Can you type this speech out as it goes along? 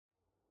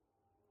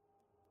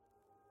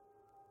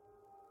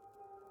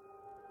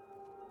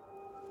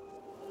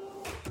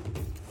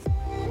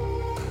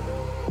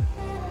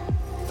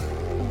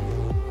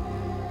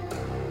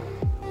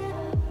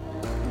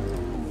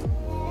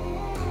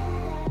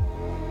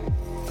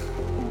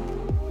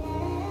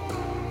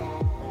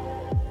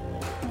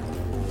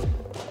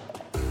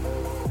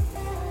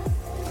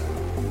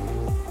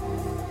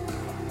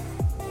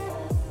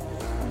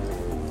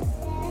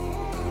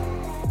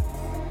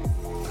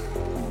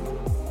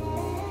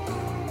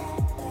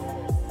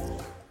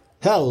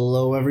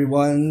Hello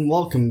everyone,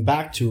 welcome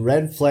back to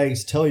Red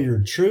Flags Tell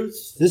Your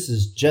Truth. This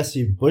is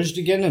Jesse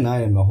Bushdigan and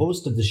I am the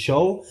host of the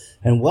show,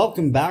 and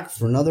welcome back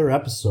for another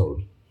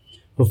episode.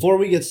 Before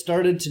we get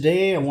started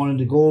today, I wanted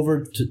to go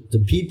over to the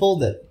people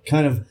that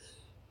kind of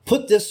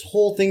put this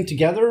whole thing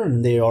together,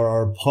 and they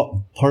are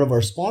part of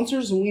our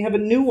sponsors, and we have a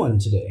new one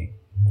today.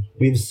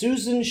 We have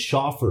Susan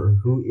Schoffer,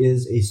 who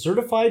is a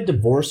certified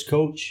divorce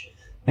coach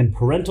and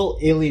parental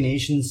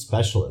alienation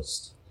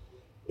specialist.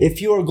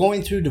 If you are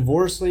going through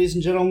divorce, ladies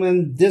and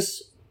gentlemen,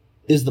 this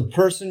is the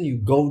person you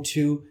go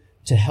to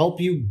help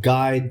you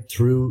guide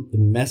through the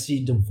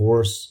messy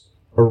divorce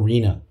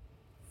arena.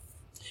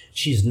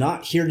 She's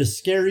not here to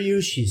scare you.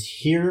 She's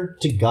here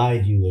to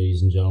guide you,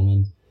 ladies and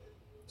gentlemen.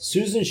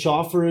 Susan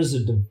Schoffer is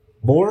a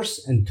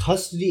divorce and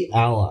custody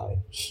ally.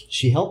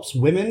 She helps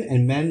women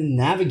and men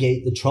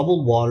navigate the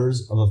troubled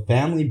waters of a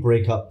family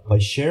breakup by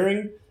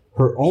sharing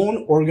her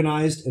own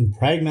organized and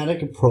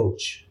pragmatic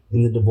approach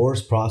in the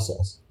divorce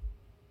process.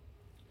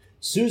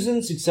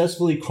 Susan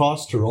successfully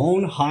crossed her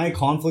own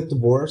high-conflict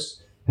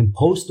divorce and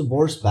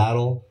post-divorce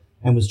battle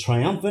and was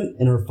triumphant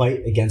in her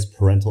fight against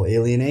parental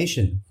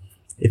alienation.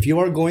 If you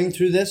are going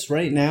through this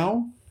right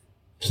now,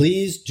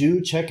 please do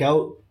check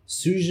out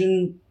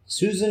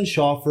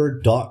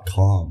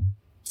SusanSchoffer.com.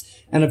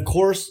 And of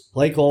course,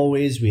 like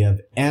always, we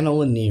have Anna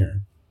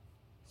Lanier.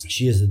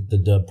 She is the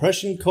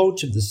depression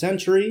coach of the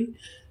century.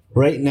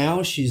 Right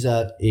now, she's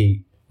at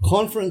a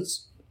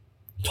conference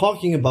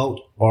talking about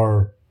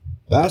our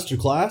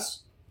masterclass.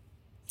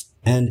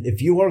 And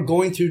if you are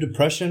going through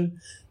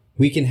depression,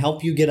 we can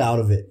help you get out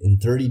of it in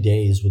 30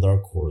 days with our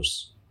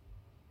course.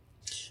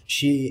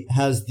 She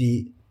has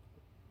the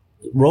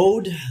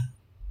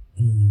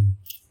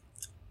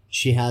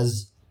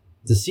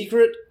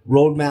secret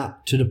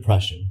roadmap to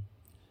depression.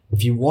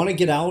 If you want to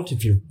get out,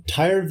 if you're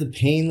tired of the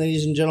pain,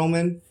 ladies and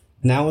gentlemen,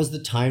 now is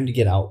the time to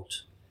get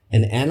out.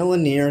 And Anna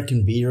Lanier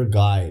can be your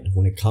guide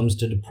when it comes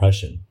to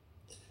depression.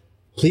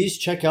 Please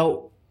check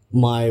out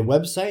my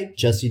website,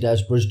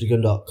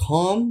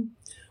 jesse-bushdigan.com,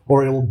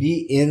 or it will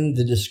be in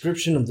the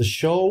description of the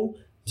show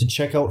to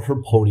check out her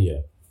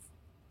podia.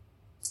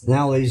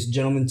 Now, ladies and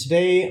gentlemen,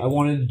 today I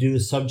wanted to do a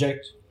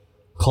subject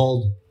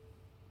called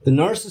the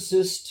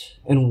narcissist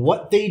and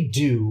what they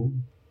do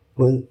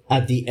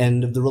at the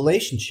end of the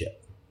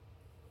relationship.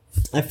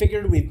 I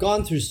figured we've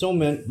gone through so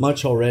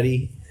much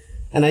already,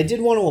 and I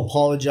did want to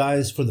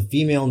apologize for the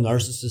female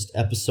narcissist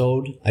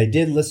episode. I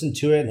did listen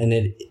to it, and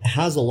it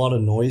has a lot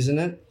of noise in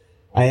it.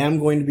 I am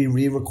going to be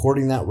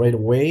re-recording that right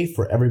away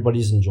for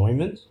everybody's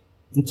enjoyment.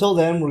 Until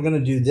then, we're going to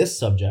do this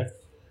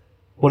subject,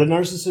 what a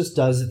narcissist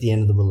does at the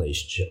end of the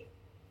relationship.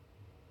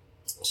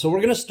 So we're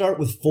going to start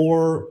with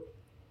 4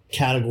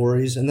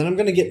 categories, and then I'm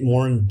going to get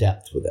more in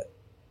depth with it.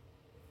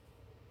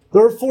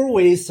 There are 4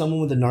 ways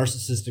someone with a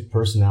narcissistic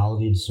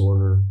personality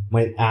disorder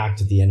might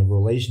act at the end of a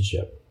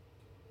relationship.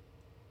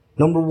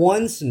 Number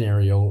 1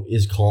 scenario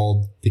is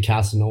called the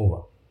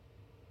Casanova.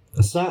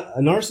 A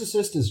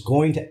narcissist is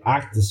going to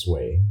act this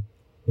way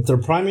if their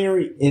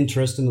primary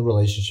interest in the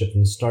relationship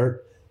from the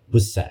start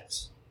was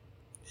sex.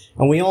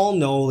 And we all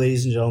know,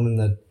 ladies and gentlemen,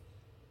 that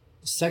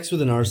sex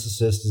with a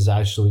narcissist is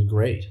actually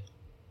great.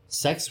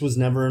 Sex was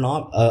never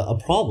a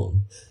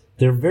problem.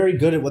 They're very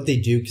good at what they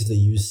do because they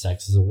use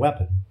sex as a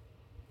weapon.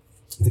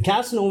 The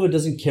Casanova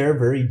doesn't care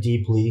very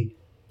deeply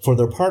for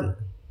their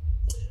partner,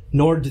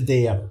 nor did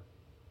they ever.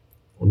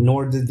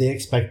 Nor did they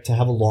expect to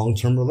have a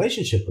long-term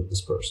relationship with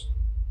this person.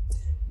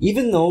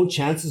 Even though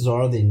chances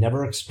are they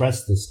never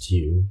express this to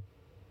you,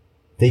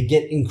 they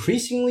get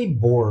increasingly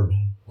bored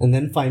and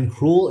then find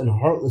cruel and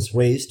heartless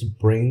ways to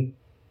bring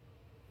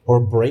or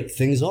break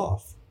things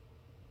off.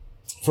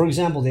 For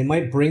example, they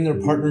might bring their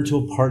partner to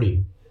a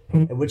party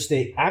at which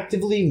they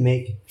actively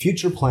make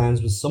future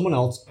plans with someone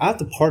else at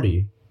the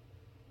party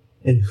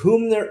in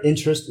whom their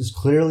interest is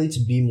clearly to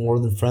be more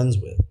than friends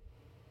with.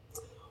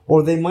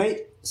 Or they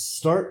might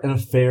start an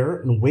affair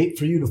and wait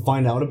for you to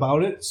find out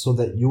about it so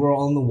that you are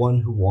on the one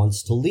who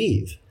wants to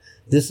leave.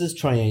 This is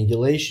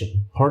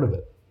triangulation, part of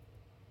it.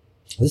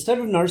 This type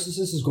of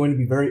narcissist is going to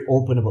be very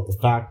open about the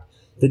fact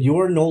that you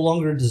are no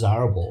longer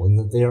desirable and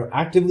that they are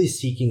actively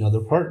seeking other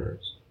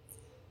partners.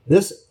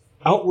 This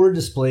outward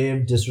display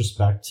of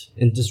disrespect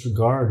and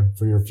disregard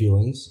for your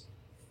feelings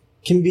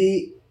can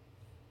be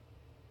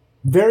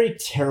very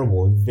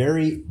terrible and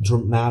very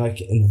dramatic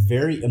and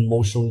very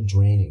emotionally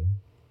draining.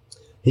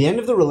 The end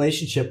of the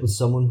relationship with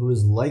someone who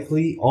is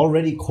likely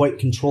already quite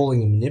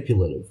controlling and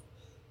manipulative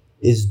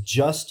is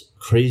just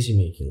crazy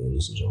making,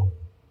 ladies and gentlemen.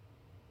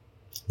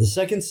 The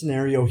second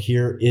scenario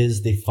here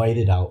is they fight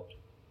it out.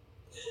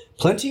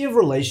 Plenty of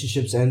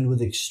relationships end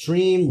with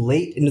extreme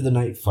late into the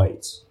night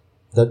fights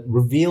that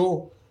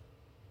reveal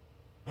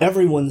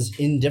everyone's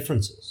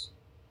indifferences.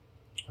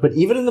 But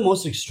even in the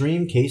most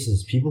extreme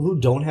cases, people who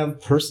don't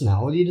have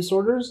personality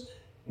disorders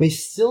may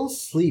still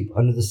sleep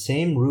under the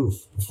same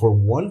roof before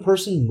one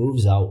person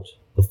moves out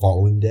the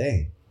following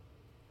day.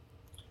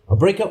 A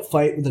breakup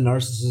fight with a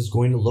narcissist is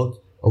going to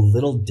look a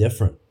little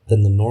different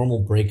than the normal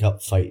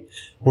breakup fight,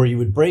 where you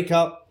would break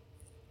up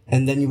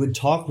and then you would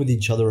talk with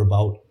each other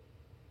about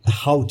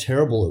how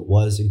terrible it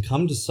was and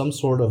come to some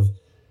sort of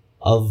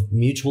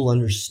mutual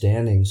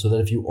understanding so that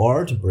if you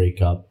are to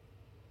break up,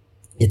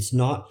 it's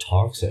not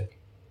toxic.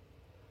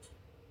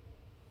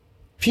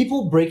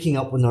 People breaking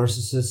up with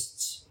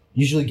narcissists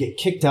usually get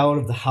kicked out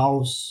of the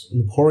house in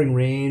the pouring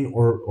rain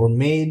or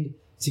made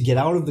to get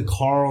out of the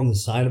car on the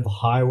side of the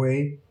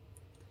highway.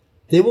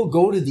 They will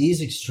go to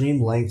these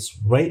extreme lengths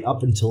right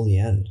up until the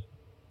end.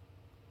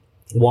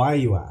 Why,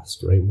 you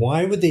ask, right?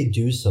 Why would they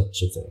do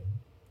such a thing?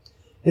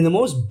 In the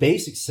most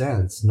basic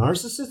sense,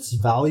 narcissists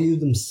value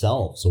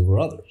themselves over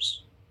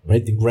others,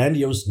 right? The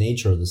grandiose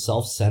nature, the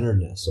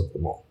self-centeredness of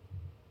them all.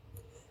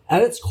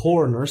 At its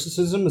core,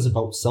 narcissism is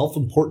about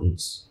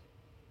self-importance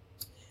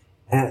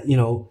and,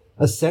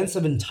 a sense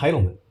of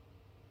entitlement.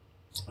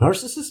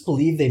 Narcissists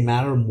believe they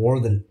matter more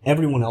than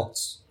everyone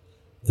else.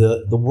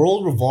 The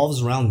world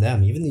revolves around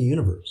them, even the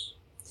universe,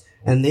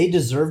 and they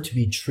deserve to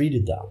be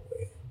treated that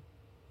way.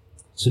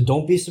 So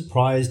don't be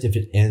surprised if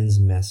it ends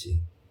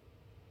messy.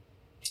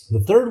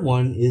 The third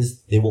one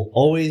is they will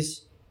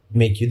always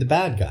make you the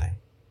bad guy.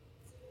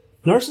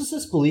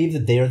 Narcissists believe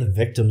that they are the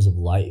victims of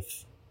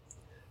life.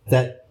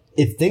 That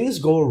if things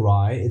go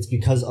awry, it's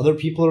because other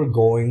people are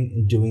going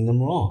and doing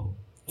them wrong.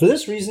 For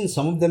this reason,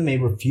 some of them may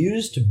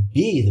refuse to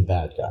be the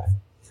bad guy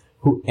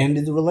who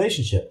ended the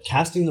relationship,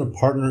 casting their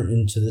partner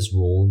into this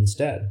role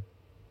instead.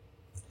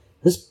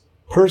 This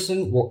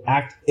person will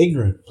act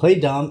ignorant, play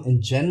dumb,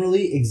 and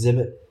generally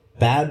exhibit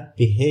bad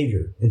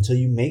behavior until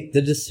you make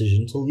the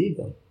decision to leave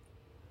them.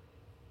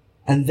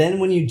 And then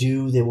when you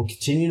do, they will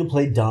continue to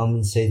play dumb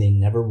and say they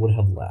never would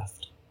have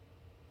left.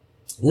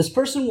 This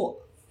person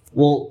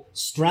will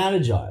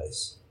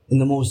strategize in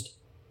the most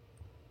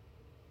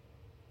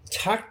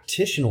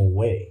tactical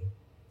way.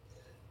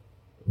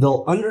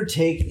 They'll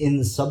undertake in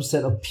the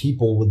subset of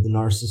people with the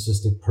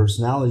narcissistic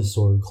personality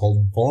disorder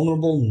called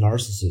vulnerable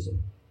narcissism.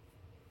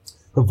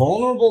 The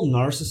vulnerable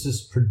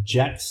narcissist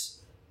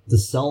projects the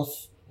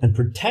self and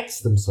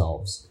protects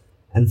themselves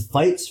and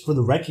fights for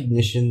the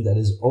recognition that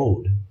is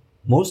owed.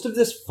 Most of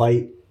this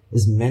fight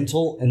is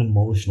mental and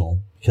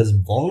emotional because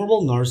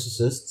vulnerable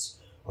narcissists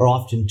are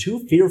often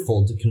too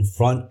fearful to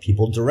confront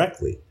people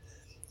directly.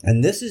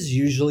 And this is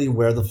usually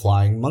where the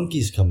flying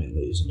monkeys come in,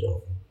 ladies and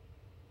gentlemen.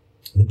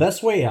 The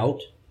best way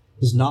out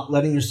is not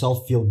letting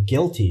yourself feel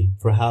guilty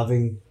for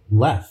having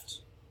left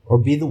or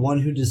be the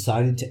one who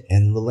decided to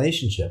end the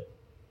relationship.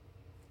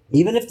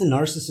 Even if the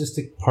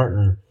narcissistic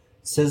partner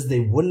says they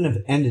wouldn't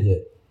have ended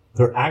it,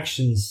 their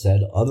actions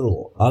said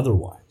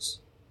otherwise.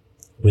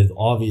 With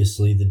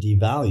obviously the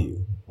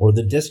devalue or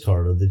the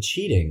discard or the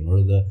cheating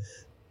or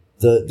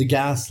the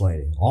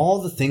gaslighting,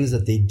 all the things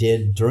that they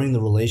did during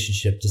the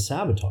relationship to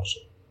sabotage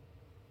it.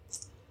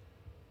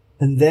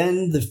 And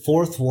then the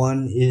fourth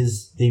one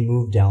is they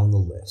move down the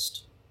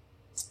list.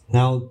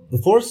 Now, the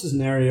fourth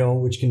scenario,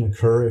 which can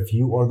occur if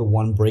you are the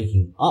one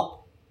breaking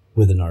up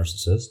with a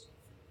narcissist,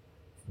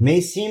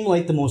 may seem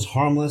like the most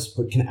harmless,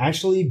 but can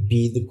actually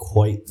be the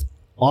quite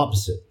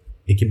opposite.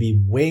 It can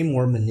be way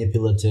more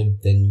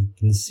manipulative than you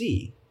can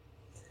see.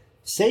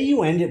 Say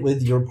you end it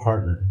with your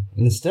partner,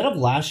 and instead of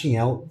lashing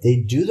out, they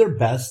do their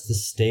best to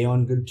stay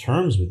on good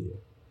terms with you.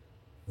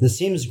 This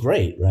seems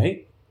great,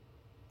 right?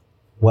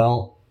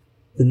 Well,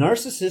 the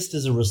narcissist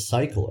is a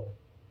recycler.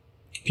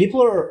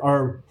 People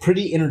are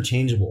pretty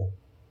interchangeable,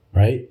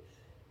 right?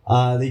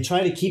 They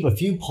try to keep a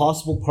few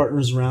possible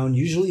partners around,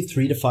 usually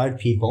 3 to 5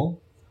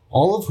 people,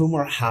 all of whom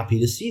are happy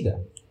to see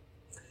them.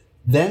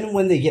 Then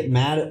when they get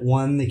mad at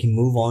one, they can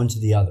move on to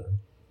the other.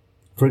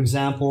 For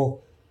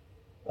example,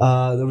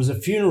 there was a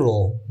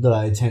funeral that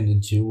I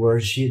attended to where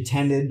she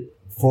attended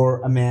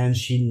for a man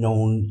she'd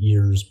known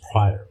years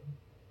prior.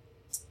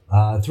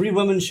 3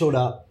 women showed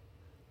up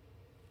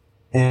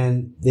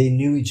and they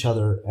knew each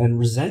other and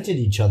resented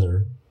each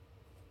other,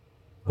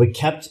 but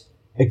kept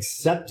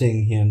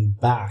accepting him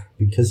back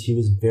because he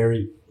was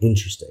very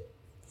interesting.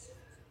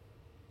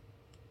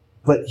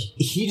 But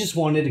he just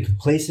wanted a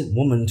complacent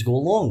woman to go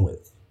along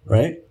with,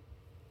 right?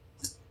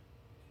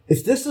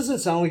 If this doesn't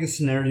sound like a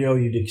scenario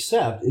you'd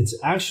accept, it's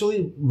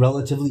actually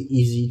relatively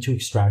easy to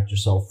extract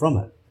yourself from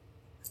it.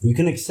 You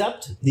can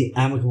accept the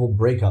amicable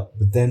breakup,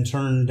 but then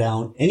turn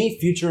down any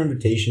future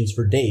invitations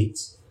for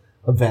dates,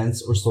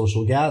 events, or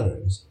social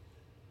gatherings.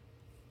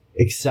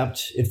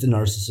 Except if the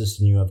narcissist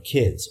and you have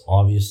kids.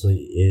 Obviously,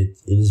 it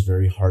is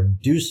very hard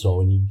to do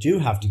so, and you do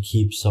have to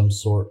keep some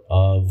sort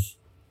of,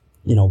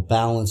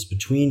 balance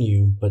between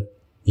you. But,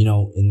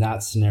 in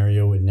that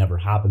scenario, it never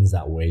happens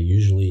that way.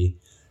 Usually,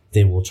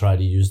 they will try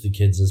to use the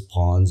kids as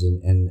pawns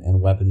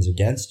and weapons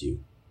against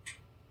you.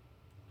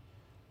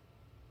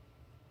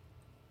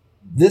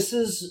 This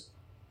is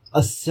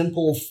a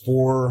simple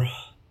 4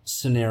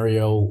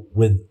 scenario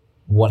with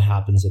what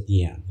happens at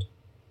the end.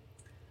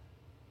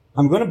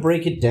 I'm going to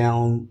break it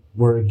down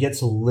where it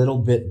gets a little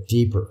bit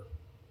deeper,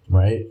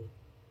 right?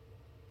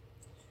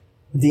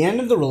 At the end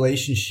of the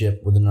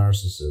relationship with a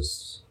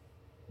narcissist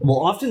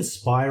will often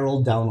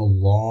spiral down a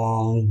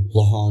long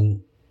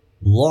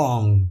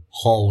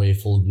hallway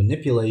full of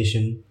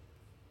manipulation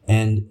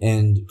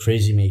and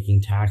crazy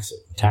making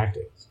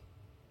tactics.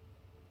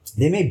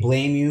 They may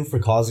blame you for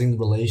causing the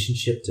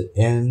relationship to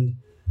end.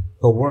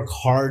 They'll work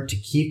hard to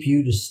keep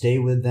you to stay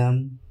with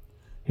them,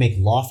 make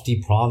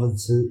lofty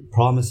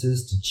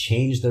promises to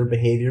change their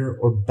behavior,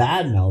 or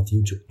badmouth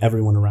you to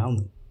everyone around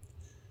them.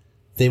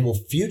 They will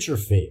future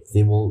fake.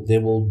 They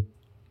will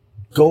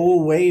go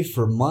away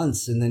for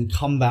months and then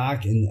come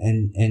back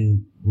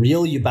and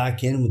reel you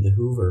back in with the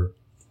Hoover.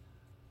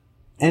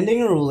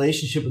 Ending a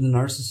relationship with a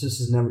narcissist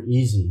is never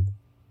easy.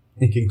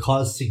 It can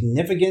cause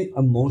significant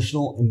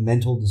emotional and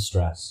mental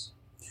distress.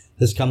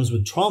 This comes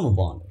with trauma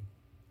bonding,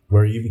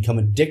 where you become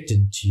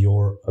addicted to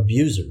your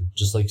abuser,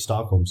 just like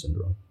Stockholm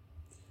Syndrome.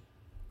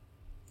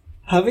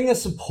 Having a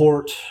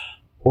support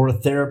or a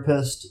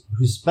therapist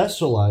who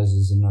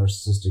specializes in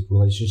narcissistic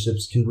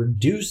relationships can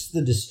reduce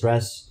the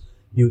distress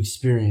you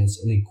experience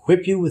and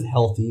equip you with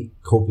healthy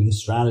coping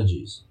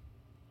strategies.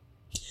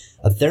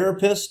 A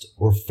therapist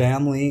or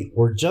family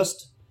or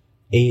just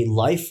a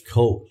life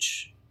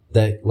coach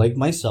that, like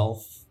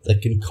myself,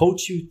 that can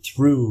coach you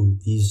through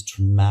these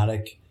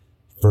traumatic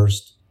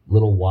first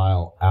little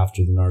while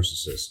after the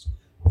narcissist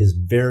is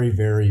very,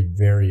 very,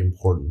 very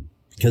important.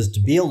 Because to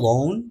be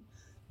alone,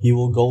 you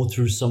will go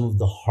through some of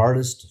the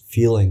hardest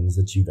feelings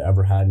that you've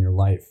ever had in your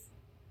life.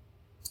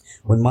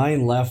 When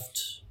mine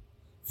left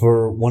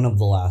for one of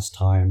the last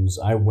times,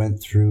 I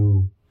went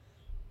through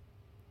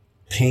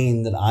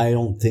pain that I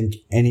don't think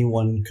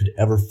anyone could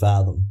ever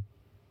fathom,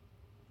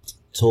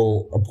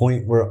 till a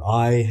point where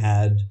I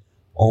had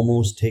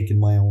almost taken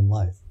my own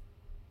life.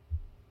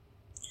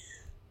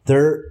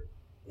 There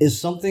is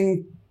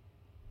something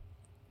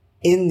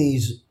in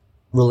these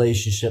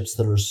relationships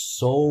that are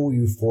so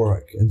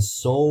euphoric and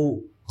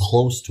so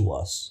close to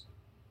us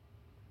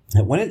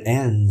that when it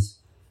ends,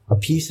 a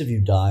piece of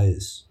you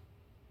dies.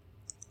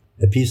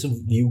 A piece of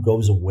you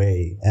goes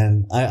away.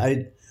 And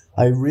I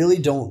really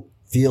don't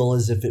feel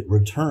as if it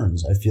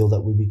returns. I feel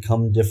that we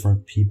become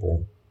different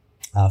people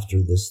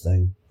after this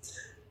thing.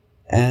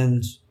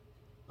 And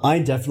I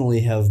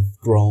definitely have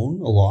grown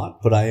a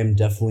lot, but I am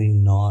definitely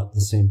not the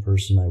same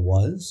person I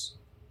was.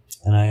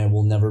 And I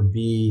will never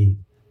be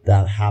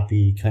that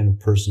happy kind of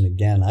person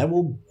again.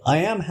 I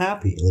am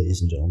happy,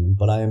 ladies and gentlemen,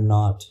 but I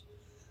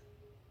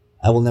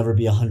will never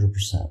be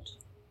 100%.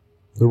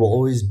 There will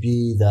always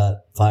be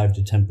that 5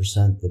 to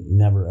 10% that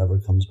never ever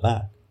comes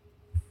back.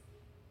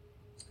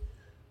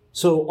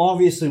 So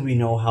obviously we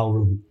know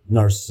how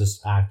narcissists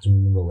act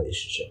in a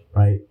relationship,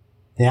 right?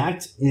 They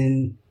act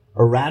in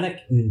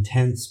erratic and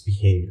intense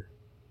behavior.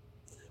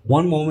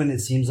 One moment it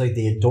seems like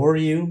they adore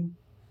you.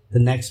 The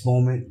next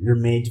moment you're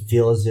made to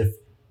feel as if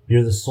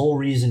you're the sole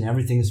reason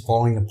everything is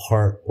falling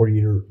apart, or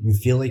you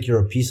feel like you're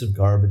a piece of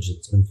garbage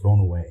that's been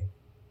thrown away.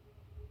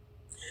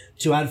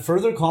 To add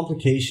further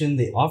complication,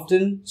 they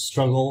often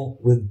struggle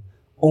with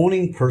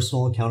owning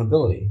personal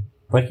accountability,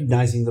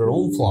 recognizing their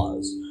own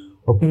flaws,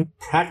 or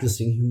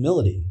practicing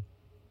humility.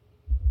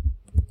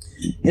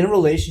 In a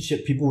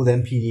relationship, people with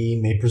NPD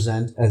may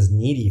present as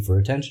needy for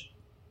attention,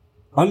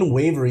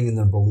 unwavering in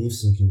their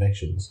beliefs and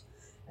convictions,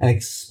 and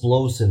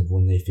explosive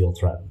when they feel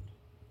threatened.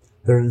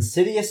 Their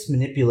insidious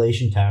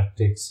manipulation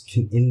tactics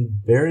can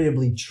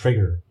invariably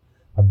trigger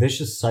a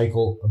vicious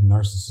cycle of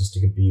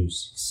narcissistic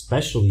abuse,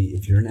 especially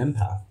if you're an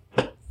empath.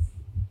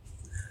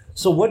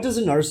 So what does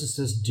a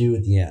narcissist do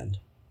at the end,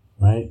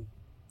 right?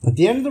 At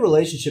the end of the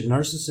relationship,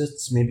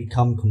 narcissists may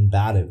become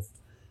combative,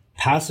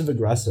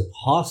 passive-aggressive,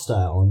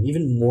 hostile, and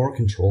even more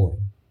controlling.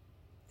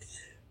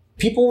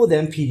 People with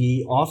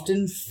NPD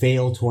often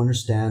fail to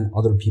understand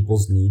other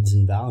people's needs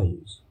and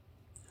values.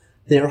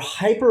 They are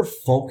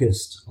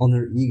hyper-focused on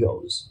their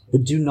egos,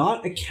 but do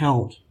not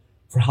account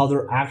for how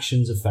their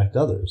actions affect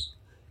others.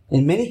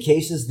 In many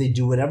cases, they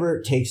do whatever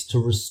it takes to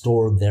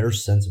restore their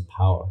sense of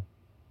power.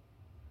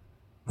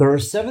 There are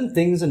 7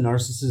 things a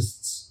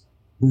narcissist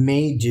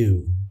may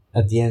do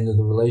at the end of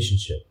the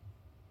relationship.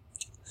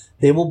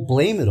 They will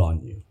blame it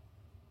on you.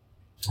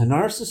 A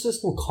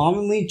narcissist will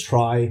commonly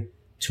try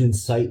to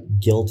incite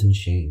guilt and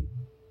shame.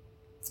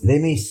 They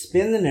may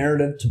spin the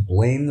narrative to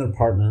blame their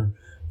partner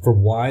for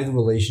why the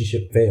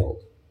relationship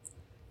failed.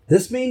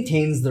 This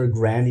maintains their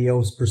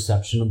grandiose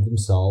perception of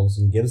themselves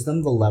and gives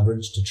them the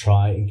leverage to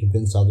try and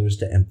convince others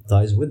to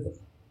empathize with them.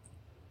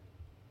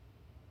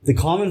 The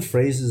common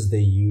phrases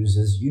they use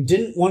is, "You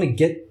didn't want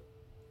to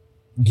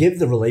give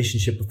the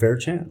relationship a fair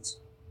chance.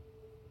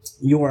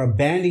 You are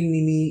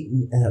abandoning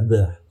me."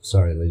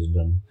 Sorry, ladies and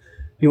gentlemen.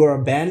 "You are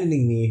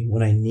abandoning me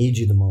when I need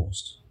you the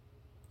most.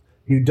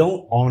 You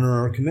don't honor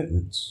our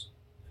commitments.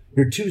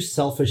 You're too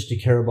selfish to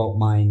care about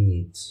my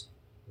needs.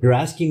 You're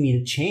asking me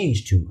to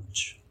change too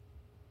much."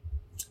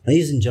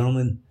 Ladies and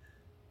gentlemen,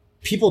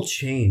 people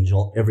change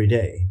every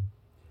day.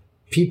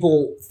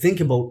 People think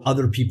about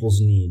other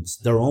people's needs,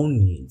 their own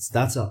needs.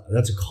 That's a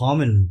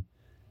common,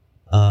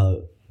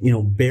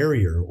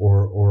 barrier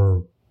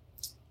or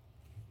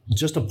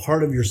just a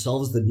part of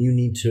yourselves that you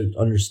need to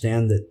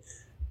understand, that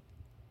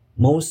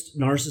most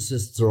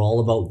narcissists are all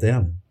about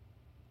them.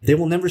 They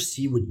will never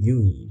see what you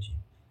need.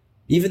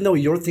 Even though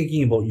you're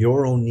thinking about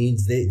your own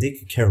needs, they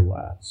could care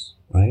less,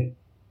 right?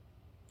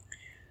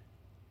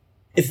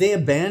 If they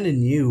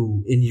abandon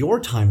you in your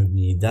time of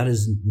need, that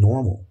is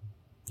normal.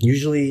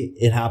 Usually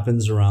it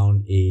happens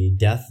around a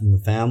death in the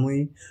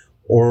family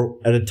or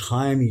at a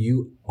time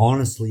you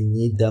honestly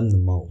need them the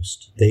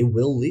most. They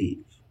will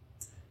leave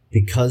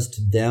because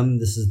to them,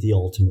 this is the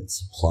ultimate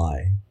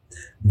supply.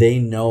 They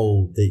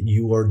know that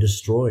you are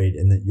destroyed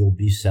and that you'll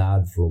be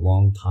sad for a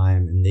long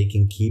time, and they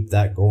can keep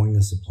that going,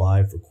 the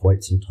supply, for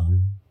quite some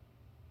time.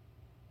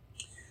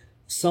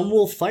 Some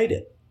will fight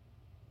it.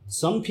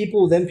 Some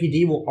people with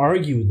NPD will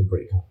argue the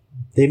breakup.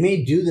 They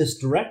may do this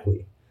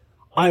directly.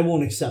 I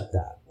won't accept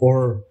that.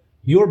 Or,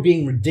 you're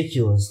being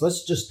ridiculous.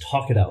 Let's just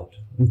talk it out.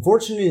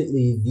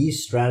 Unfortunately,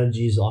 these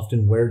strategies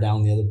often wear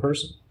down the other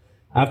person.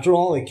 After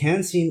all, it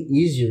can seem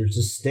easier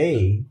to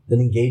stay than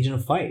engage in a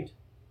fight.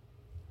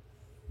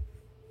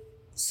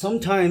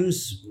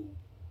 Sometimes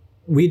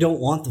we don't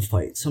want the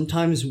fight.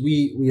 Sometimes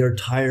we are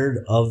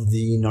tired of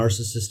the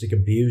narcissistic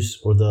abuse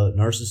or the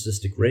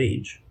narcissistic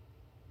rage.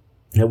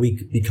 That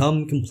we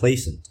become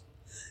complacent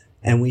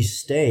and we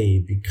stay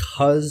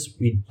because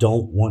we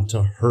don't want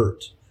to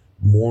hurt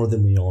more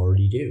than we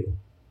already do.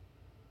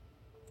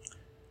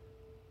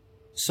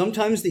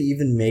 Sometimes they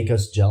even make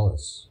us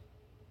jealous.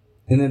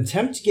 In an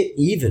attempt to get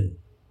even,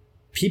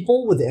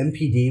 people with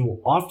NPD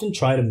will often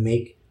try to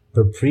make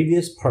their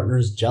previous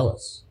partners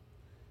jealous.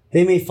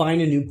 They may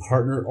find a new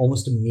partner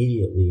almost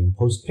immediately and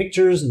post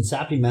pictures and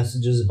sappy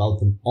messages about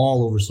them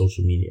all over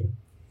social media.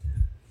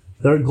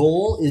 Their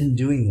goal in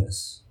doing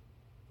this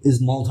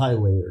is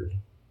multi-layered.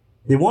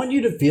 They want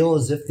you to feel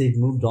as if they've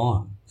moved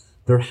on.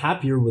 They're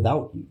happier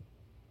without you.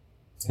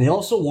 They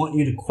also want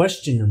you to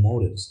question your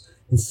motives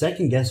and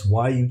second guess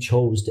why you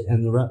chose to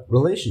end the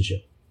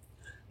relationship.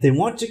 They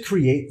want to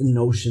create the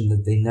notion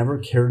that they never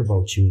cared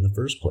about you in the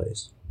first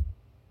place.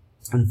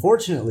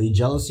 Unfortunately,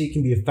 jealousy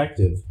can be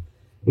effective.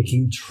 It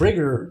can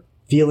trigger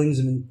feelings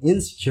of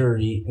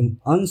insecurity and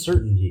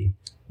uncertainty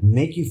and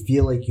make you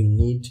feel like you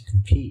need to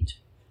compete,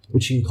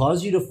 which can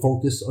cause you to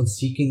focus on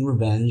seeking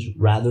revenge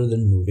rather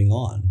than moving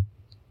on.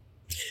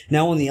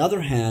 Now, on the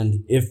other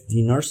hand, if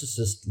the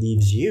narcissist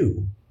leaves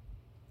you,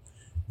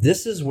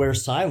 this is where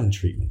silent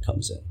treatment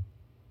comes in.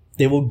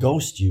 They will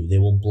ghost you. They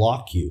will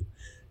block you.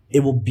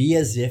 It will be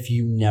as if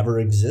you never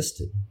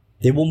existed.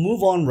 They will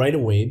move on right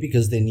away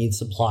because they need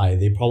supply.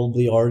 They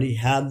probably already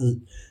had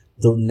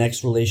the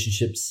next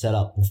relationship set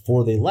up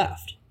before they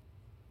left.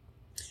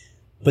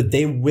 But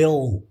they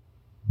will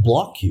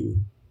block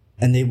you.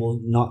 And they will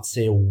not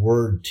say a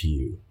word to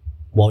you.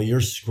 While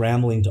you're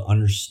scrambling to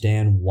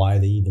understand why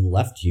they even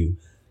left you,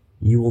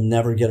 you will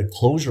never get a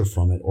closure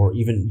from it or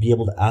even be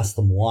able to ask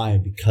them why,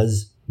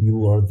 because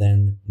you are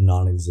then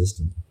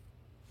non-existent.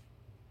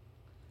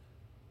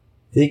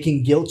 They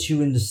can guilt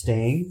you into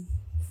staying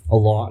a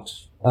lot.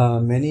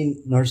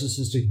 Many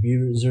narcissistic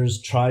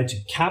abusers try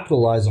to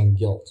capitalize on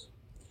guilt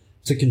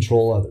to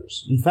control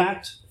others. In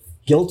fact,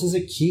 guilt is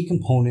a key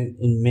component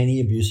in many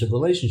abusive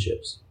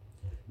relationships.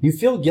 You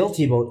feel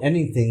guilty about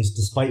ending things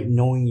despite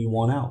knowing you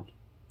want out.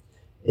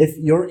 If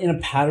you're in a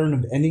pattern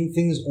of ending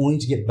things only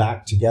to get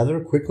back together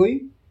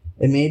quickly,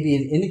 it may be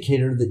an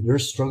indicator that you're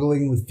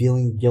struggling with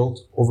feeling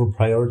guilt over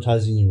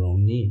prioritizing your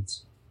own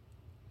needs.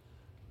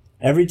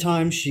 Every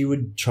time she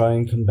would try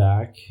and come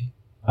back,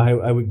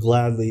 I would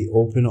gladly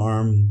open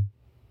arm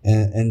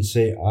and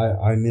say,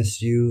 I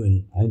miss you,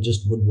 and I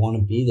just would want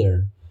to be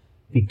there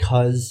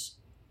because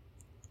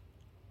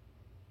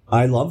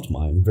I loved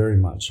mine very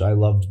much. I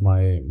loved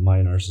my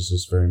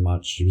narcissist very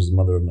much. She was the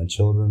mother of my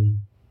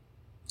children.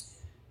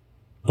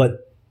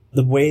 But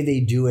the way they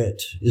do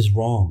it is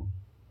wrong.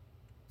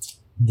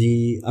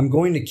 I'm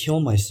going to kill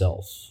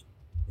myself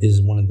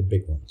is one of the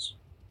big ones.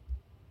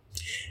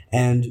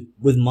 And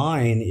with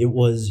mine, it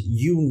was,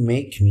 you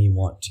make me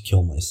want to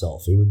kill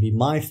myself. It would be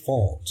my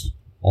fault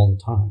all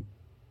the time.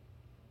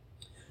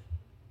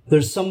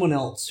 There's someone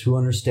else who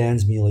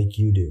understands me like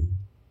you do.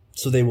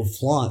 So they will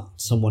flaunt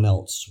someone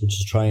else, which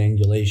is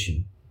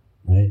triangulation,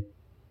 right?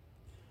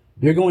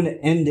 You're going to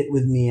end it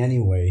with me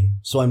anyway,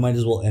 so I might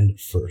as well end it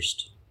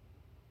first.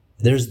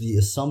 There's the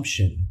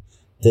assumption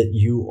that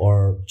you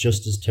are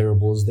just as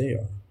terrible as they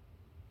are.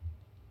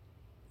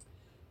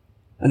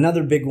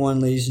 Another big one,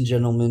 ladies and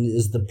gentlemen,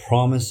 is the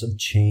promise of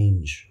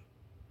change.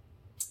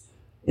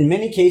 In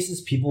many cases,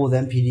 people with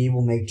NPD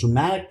will make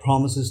dramatic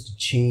promises to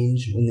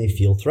change when they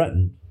feel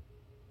threatened.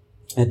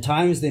 At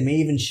times, they may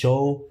even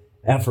show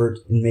effort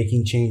in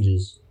making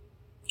changes,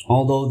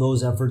 although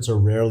those efforts are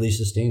rarely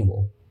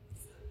sustainable.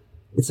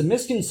 It's a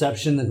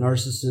misconception that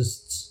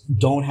narcissists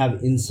don't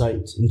have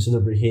insight into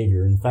their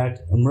behavior. In fact,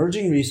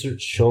 emerging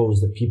research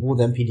shows that people with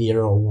NPD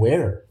are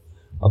aware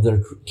of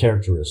their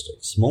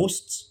characteristics.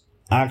 Most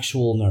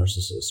actual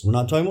narcissists, we're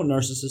not talking about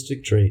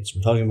narcissistic traits,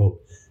 we're talking about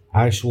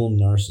actual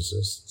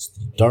narcissists,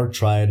 the dark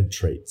triad of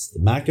traits, the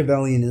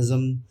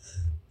Machiavellianism,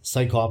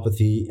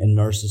 psychopathy, and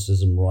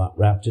narcissism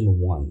wrapped into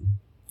one.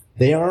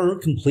 They are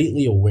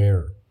completely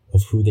aware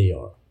of who they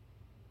are.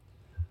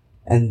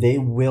 And they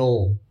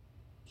will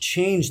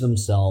change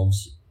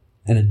themselves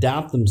and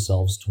adapt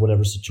themselves to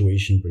whatever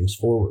situation brings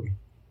forward.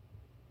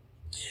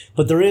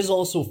 But there is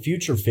also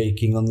future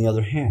faking on the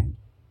other hand.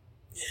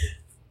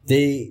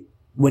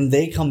 when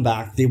they come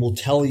back, they will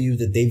tell you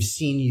that they've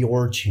seen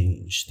your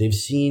change. They've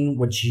seen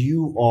what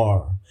you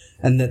are,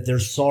 and that they're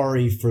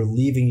sorry for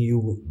leaving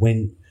you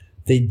when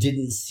they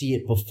didn't see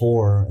it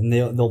before. And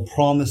they'll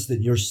promise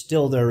that you're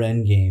still their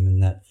end game,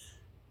 and that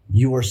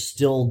you are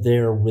still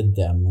there with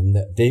them, and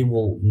that they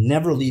will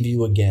never leave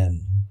you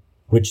again,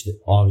 which they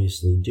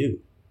obviously do.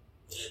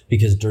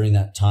 Because during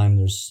that time,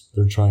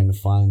 they're trying to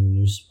find a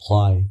new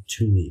supply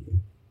to leave you.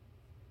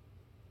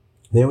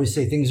 They always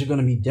say things are going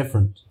to be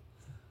different.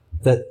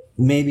 That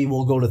maybe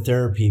we'll go to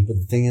therapy, but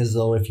the thing is,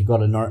 though, if you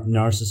got a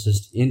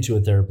narcissist into a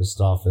therapist's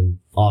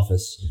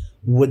office,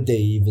 would they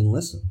even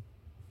listen?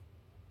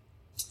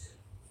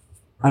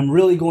 I'm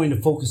really going to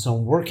focus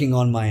on working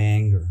on my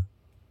anger.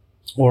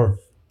 Or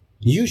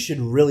you should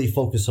really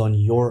focus on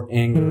your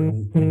anger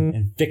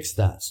and fix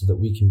that so that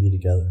we can be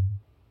together.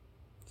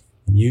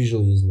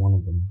 Usually is one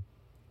of them.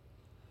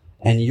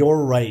 And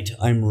you're right,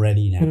 I'm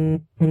ready now.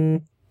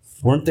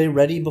 Weren't they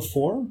ready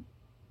before?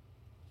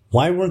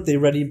 Why weren't they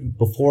ready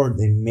before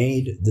they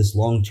made this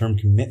long-term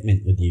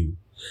commitment with you?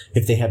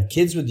 If they have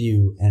kids with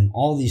you and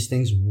all these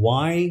things,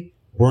 why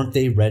weren't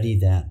they ready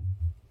then?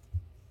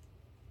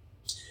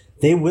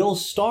 They will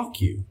stalk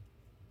you.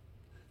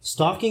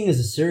 Stalking is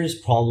a serious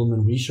problem,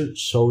 and research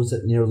shows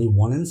that nearly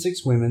 1 in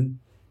 6 women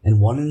and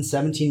 1 in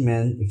 17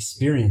 men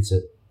experience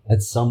it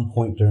at some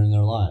point during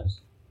their lives.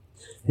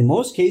 In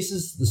most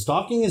cases, the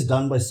stalking is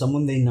done by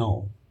someone they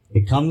know.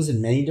 It comes in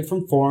many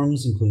different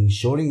forms, including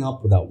showing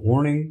up without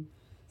warning,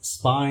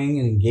 spying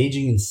and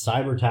engaging in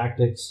cyber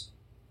tactics,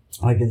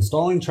 like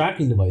installing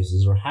tracking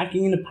devices or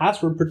hacking into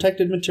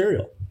password-protected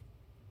material.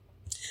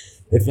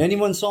 If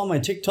anyone saw my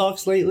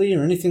TikToks lately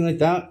or anything like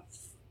that,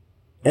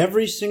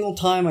 every single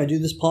time I do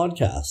this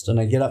podcast and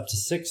I get up to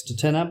 6 to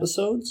 10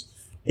 episodes,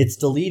 it's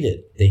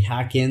deleted. They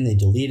hack in, they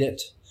delete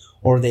it,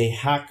 or they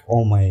hack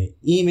all my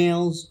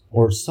emails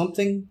or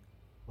something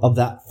of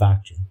that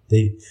factor.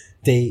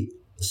 They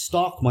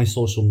stalk my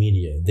social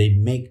media. They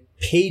make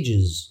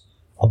pages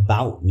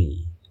about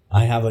me.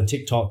 I have a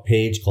TikTok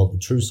page called The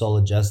True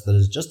Solid Jest that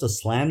is just a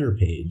slander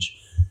page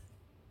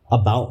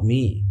about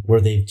me, where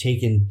they've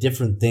taken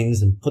different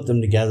things and put them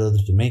together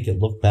to make it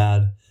look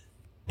bad,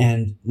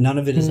 and none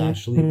of it is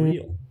actually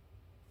real.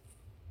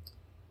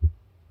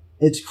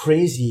 It's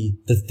crazy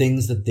the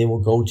things that they will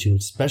go to,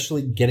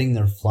 especially getting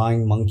their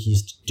flying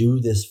monkeys to do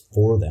this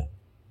for them.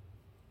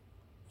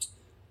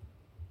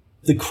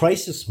 The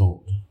crisis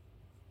mode.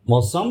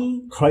 While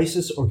some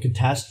crisis or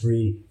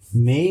catastrophe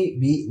may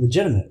be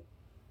legitimate,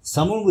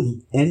 someone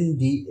with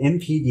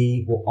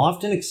MPD will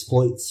often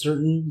exploit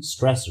certain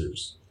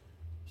stressors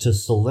to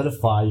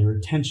solidify your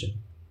attention.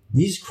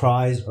 These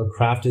cries are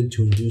crafted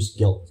to induce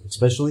guilt,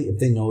 especially if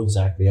they know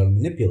exactly how to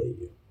manipulate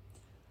you.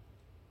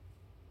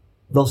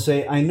 They'll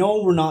say, I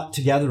know we're not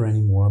together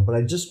anymore, but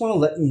I just want to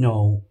let you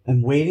know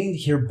I'm waiting to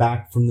hear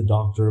back from the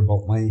doctor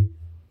about my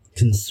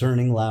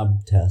concerning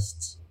lab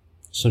tests.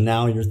 So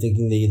now you're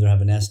thinking they either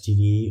have an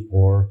STD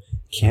or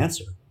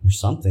cancer or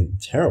something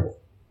terrible.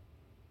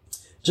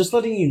 Just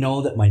letting you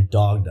know that my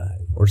dog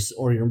died,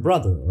 or your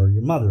brother, or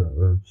your mother,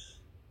 or,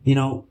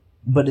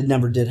 but it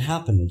never did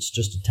happen. It's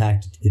just a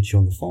tactic to get you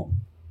on the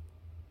phone.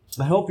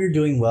 I hope you're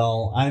doing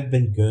well. I've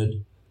been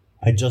good.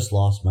 I just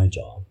lost my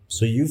job.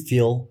 So you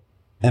feel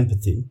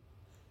empathy,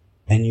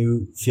 and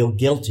you feel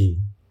guilty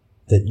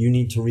that you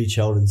need to reach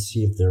out and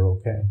see if they're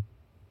okay.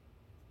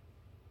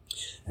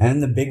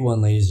 And the big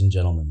one, ladies and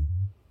gentlemen,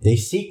 they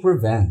seek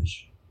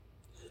revenge.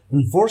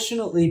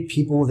 Unfortunately,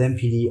 people with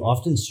MPD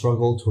often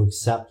struggle to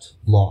accept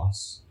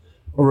loss.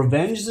 A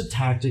revenge is a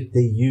tactic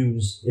they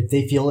use if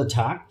they feel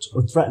attacked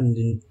or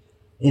threatened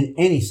in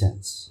any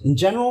sense. In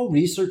general,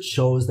 research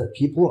shows that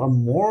people are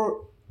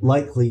more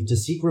likely to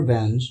seek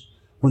revenge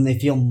when they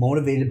feel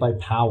motivated by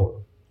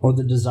power or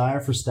the desire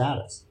for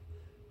status.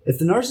 If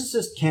the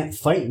narcissist can't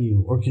fight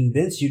you or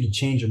convince you to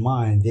change your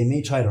mind, they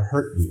may try to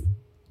hurt you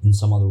in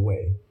some other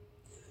way.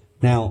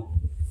 Now,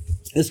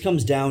 this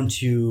comes down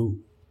to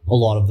a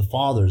lot of the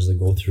fathers that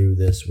go through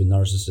this with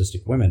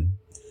narcissistic women.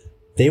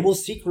 They will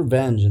seek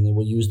revenge, and they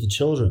will use the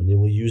children. They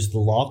will use the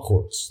law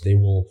courts. They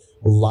will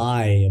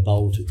lie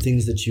about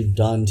things that you've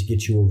done to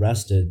get you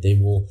arrested. They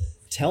will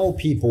tell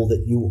people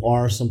that you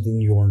are something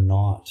you're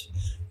not.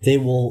 They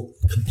will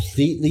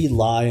completely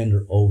lie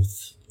under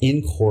oath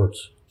in court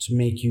to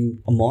make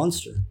you a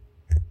monster.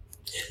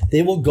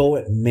 They will go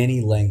at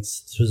many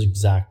lengths to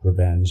exact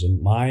revenge,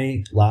 and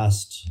my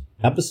last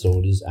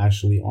episode is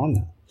actually on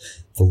that.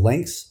 The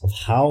lengths of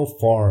how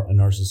far a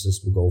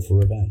narcissist will go for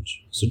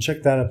revenge. So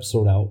check that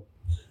episode out.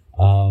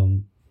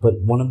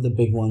 But one of the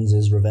big ones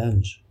is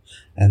revenge.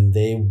 And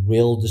they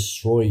will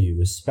destroy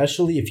you,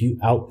 especially if you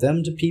out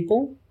them to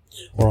people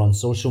or on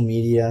social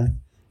media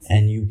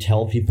and you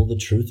tell people the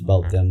truth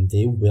about them.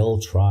 They will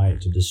try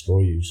to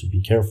destroy you. So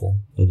be careful,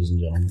 ladies and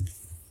gentlemen.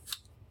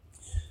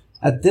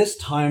 At this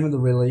time of the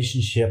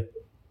relationship,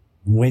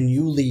 when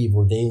you leave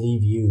or they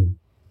leave you,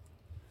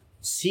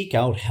 seek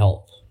out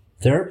help.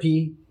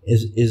 Therapy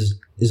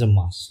is a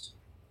must.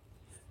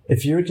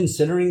 If you're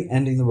considering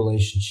ending the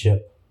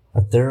relationship,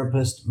 a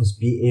therapist must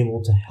be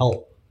able to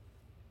help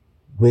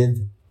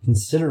with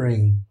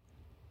considering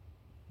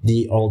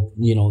the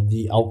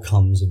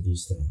outcomes of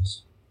these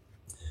things.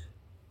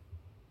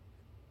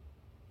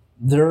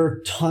 There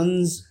are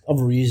tons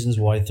of reasons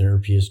why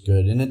therapy is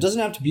good, and it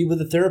doesn't have to be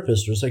with a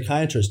therapist or a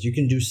psychiatrist. You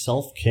can do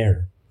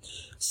self-care,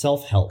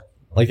 self-help.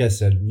 Like I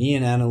said, me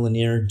and Anna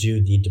Lanier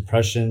do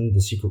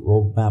the secret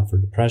roadmap for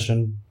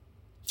depression.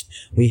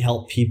 We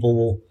help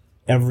people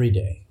every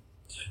day.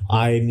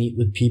 I meet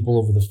with people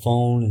over the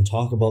phone and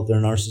talk about their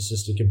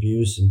narcissistic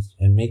abuse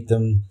and make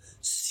them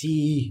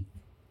see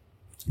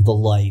the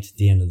light at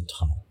the end of the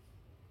tunnel.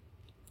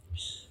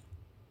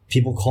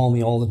 People call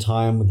me all the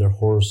time with their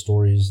horror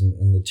stories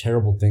and the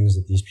terrible things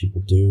that these people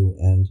do.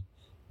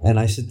 And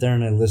I sit there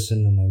and I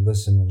listen and I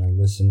listen and I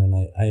listen.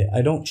 And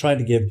I don't try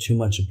to give too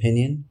much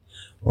opinion,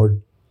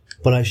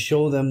 but I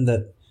show them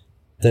that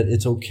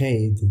it's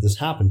okay that this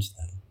happened to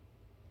them,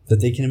 that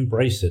they can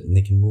embrace it and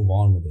they can move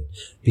on with it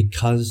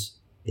because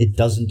it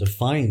doesn't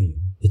define you.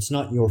 It's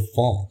not your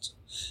fault.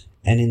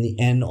 And in the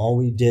end, all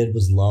we did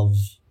was love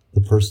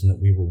the person that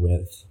we were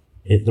with.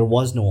 There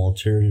was no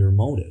ulterior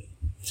motive.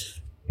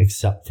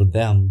 Except for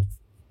them,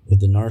 with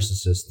the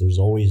narcissist, there's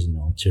always an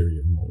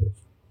ulterior motive.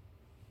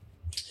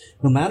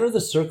 No matter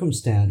the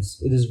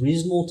circumstance, it is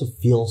reasonable to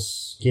feel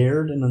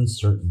scared and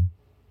uncertain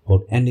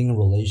about ending a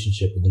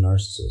relationship with the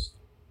narcissist.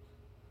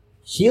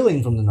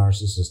 Healing from the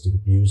narcissistic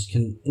abuse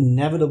can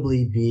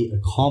inevitably be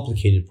a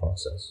complicated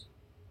process.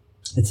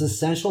 It's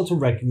essential to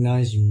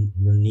recognize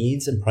your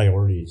needs and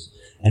priorities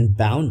and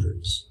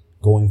boundaries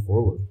going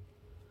forward.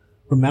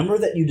 Remember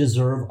that you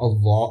deserve a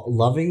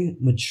loving,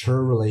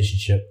 mature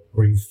relationship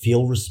where you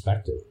feel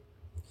respected.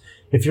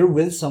 If you're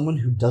with someone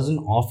who doesn't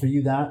offer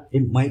you that,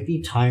 it might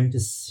be time to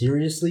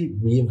seriously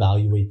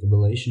reevaluate the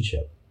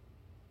relationship.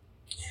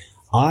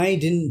 I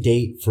didn't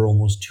date for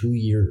almost 2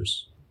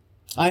 years.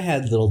 I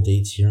had little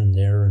dates here and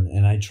there,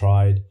 and I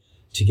tried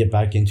to get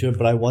back into it,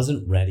 but I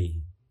wasn't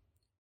ready.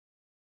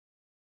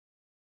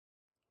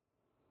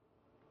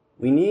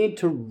 We need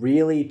to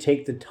really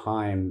take the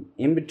time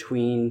in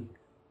between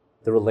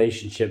the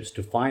relationships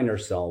to find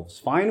ourselves,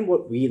 find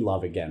what we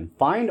love again,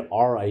 find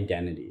our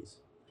identities.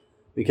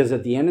 Because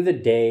at the end of the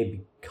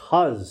day,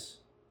 because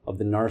of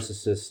the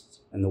narcissist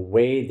and the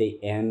way they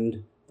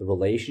end the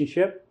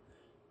relationship,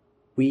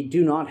 we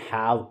do not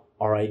have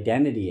our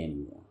identity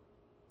anymore.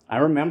 I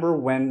remember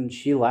when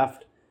she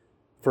left,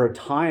 for a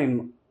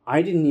time,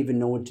 I didn't even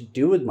know what to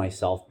do with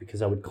myself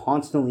because I would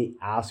constantly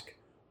ask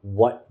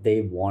what they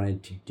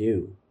wanted to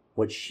do,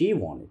 what she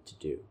wanted to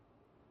do.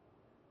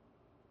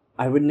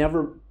 I would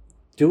never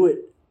do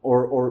it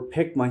or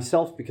pick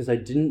myself because I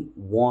didn't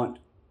want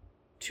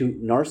to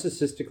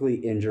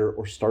narcissistically injure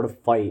or start a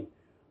fight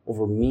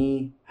over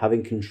me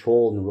having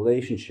control in the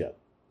relationship.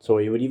 So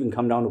it would even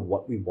come down to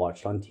what we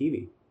watched on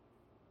TV.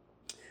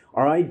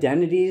 Our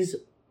identities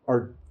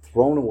are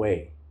thrown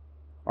away.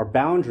 Our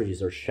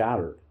boundaries are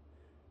shattered.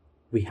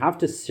 We have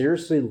to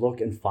seriously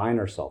look and find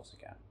ourselves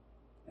again.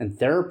 And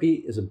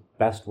therapy is the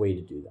best way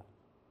to do that.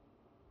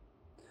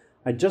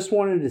 I just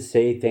wanted to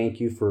say thank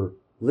you for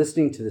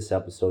listening to this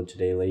episode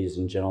today, ladies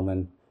and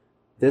gentlemen.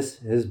 This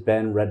has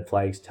been Red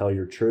Flags Tell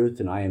Your Truth,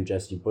 and I am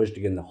Jesse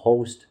Bushdigan, the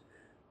host.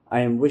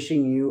 I am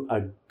wishing you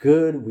a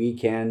good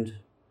weekend.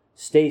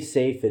 Stay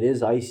safe. It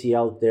is icy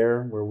out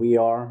there where we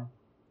are.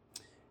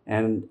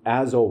 And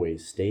as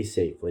always, stay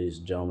safe, ladies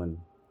and gentlemen.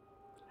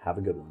 Have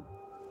a good one.